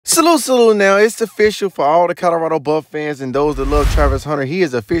Salute, salute now. It's official for all the Colorado Buff fans and those that love Travis Hunter. He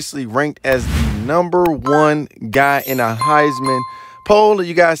is officially ranked as the #1 guy in a Heisman poll.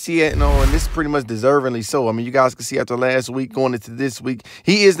 You guys see it, and this is pretty much deservingly so. I mean, you guys can see after last week going into this week,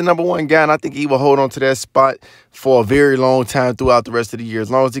 he is the #1 guy, and I think he will hold on to that spot for a very long time throughout the rest of the year. As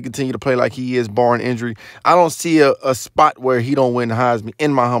long as he continue to play like he is, barring injury, I don't see a spot where he don't win the Heisman,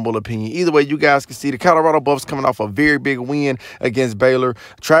 in my humble opinion. Either way, you guys can see the Colorado Buffs coming off a very big win against Baylor.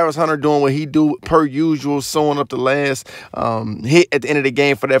 Travis Hunter doing what he do per usual, sewing up the last hit at the end of the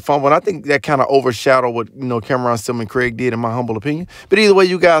game for that fumble. And I think that kind of overshadowed what Cameron Stillman Craig did, in my humble opinion. But either way,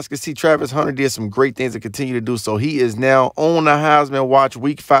 you guys can see Travis Hunter did some great things and continue to do so. He is now on the Heisman Watch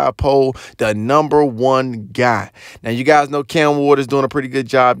Week 5 poll, the #1 guy. Now, you guys know Cam Ward is doing a pretty good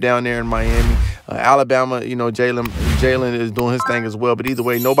job down there in Miami. Alabama, Jalen is doing his thing as well. But either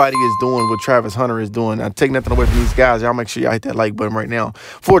way, nobody is doing what Travis Hunter is doing. I take nothing away from these guys. Y'all make sure y'all hit that like button right now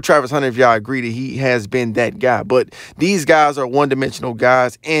for Travis Hunter if y'all agree that he has been that guy. But these guys are one-dimensional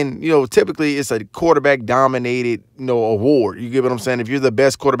guys. And, typically it's a quarterback-dominated, award. You get what I'm saying? If you're the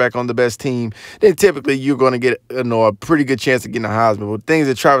best quarterback on the best team, then typically you're going to get, a pretty good chance of getting a Heisman. But things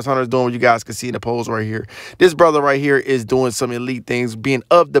that Travis Hunter is doing, what you guys can see in the polls right here. This brother right here is doing some elite things, being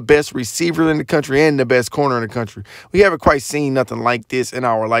of the best receiver in the country and the best corner in the country. We haven't quite seen nothing like this in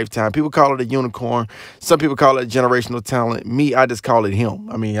our lifetime. People call it a unicorn. Some people call it generational talent. Me, I just call it him.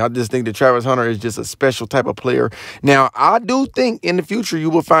 I mean, I just think that Travis Hunter is just a special type of player. Now, I do think in the future you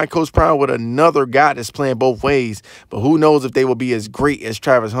will find Coach Prime with another guy that's playing both ways. But who knows if they will be as great as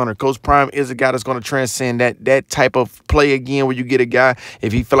Travis Hunter. Coach Prime is a guy that's going to transcend that type of play again, where you get a guy,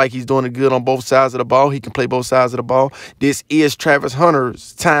 if he feel like he's doing it good on both sides of the ball, he can play both sides of the ball. This is Travis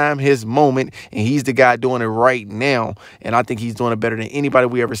Hunter's time, his moment, and he's the guy doing it right now. And I think he's doing it better than anybody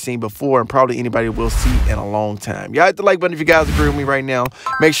we ever seen before, and probably anybody we'll see in a long time. Y'all hit the like button if you guys agree with me right now.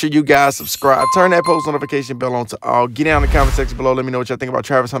 Make sure you guys subscribe. Turn that post notification bell on to all. Get down in the comment section below. Let me know what y'all think about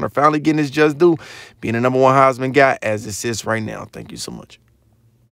Travis Hunter finally getting his just due, being the #1 Heisman guy as this is right now. Thank you so much.